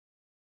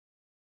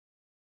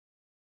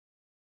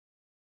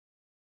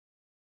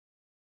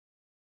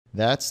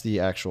that's the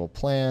actual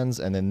plans,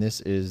 and then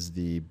this is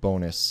the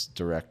bonus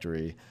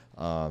directory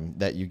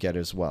that you get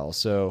as well.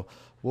 So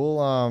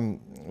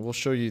we'll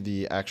show you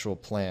the actual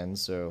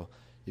plans. So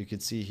you can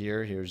see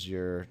here, here's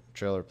your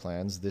trailer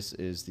plans. This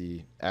is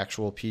the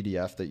actual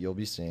PDF that you'll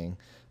be seeing.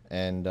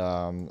 And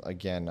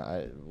again,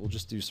 we'll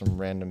just do some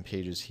random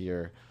pages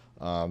here.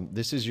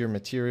 This is your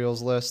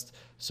materials list,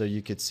 so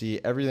you could see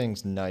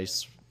everything's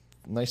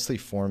nicely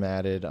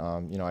formatted.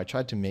 I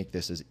tried to make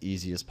this as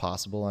easy as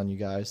possible on you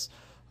guys.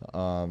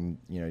 You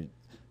know,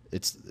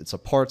 it's a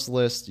parts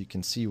list. You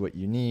can see what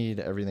you need.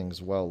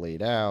 Everything's well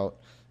laid out,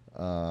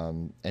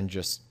 and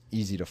just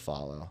easy to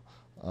follow.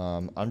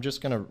 I'm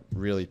just gonna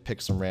really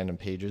pick some random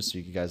pages so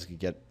you guys could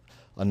get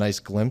a nice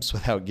glimpse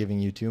without giving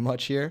you too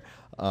much here.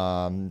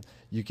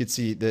 You could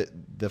see that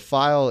the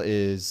file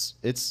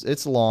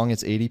it's long.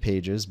 It's 80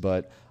 pages,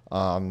 but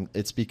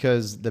it's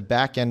because the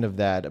back end of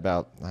that,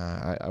 about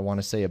I want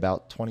to say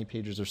about 20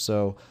 pages or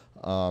so,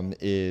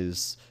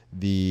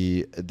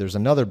 there's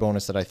another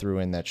bonus that I threw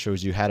in that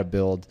shows you how to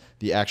build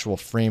the actual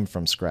frame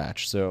from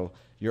scratch. So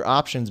your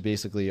options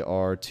basically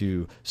are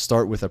to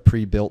start with a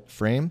pre-built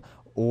frame,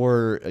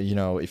 or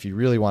if you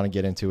really want to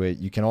get into it,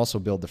 you can also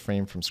build the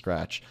frame from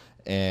scratch.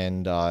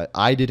 And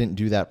I didn't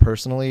do that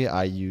personally.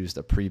 I used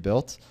a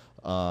pre-built,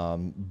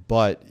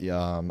 but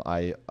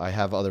I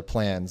have other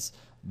plans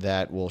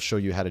that will show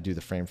you how to do the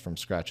frame from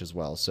scratch as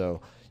well.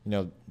 So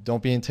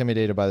don't be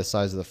intimidated by the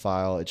size of the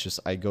file. It's just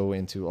I go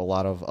into a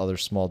lot of other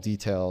small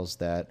details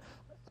that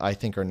I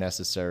think are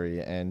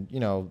necessary, and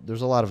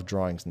there's a lot of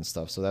drawings and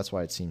stuff, so that's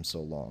why it seems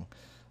so long.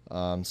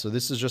 So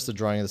this is just a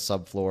drawing of the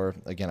subfloor.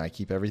 Again, I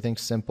keep everything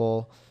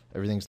simple. Everything's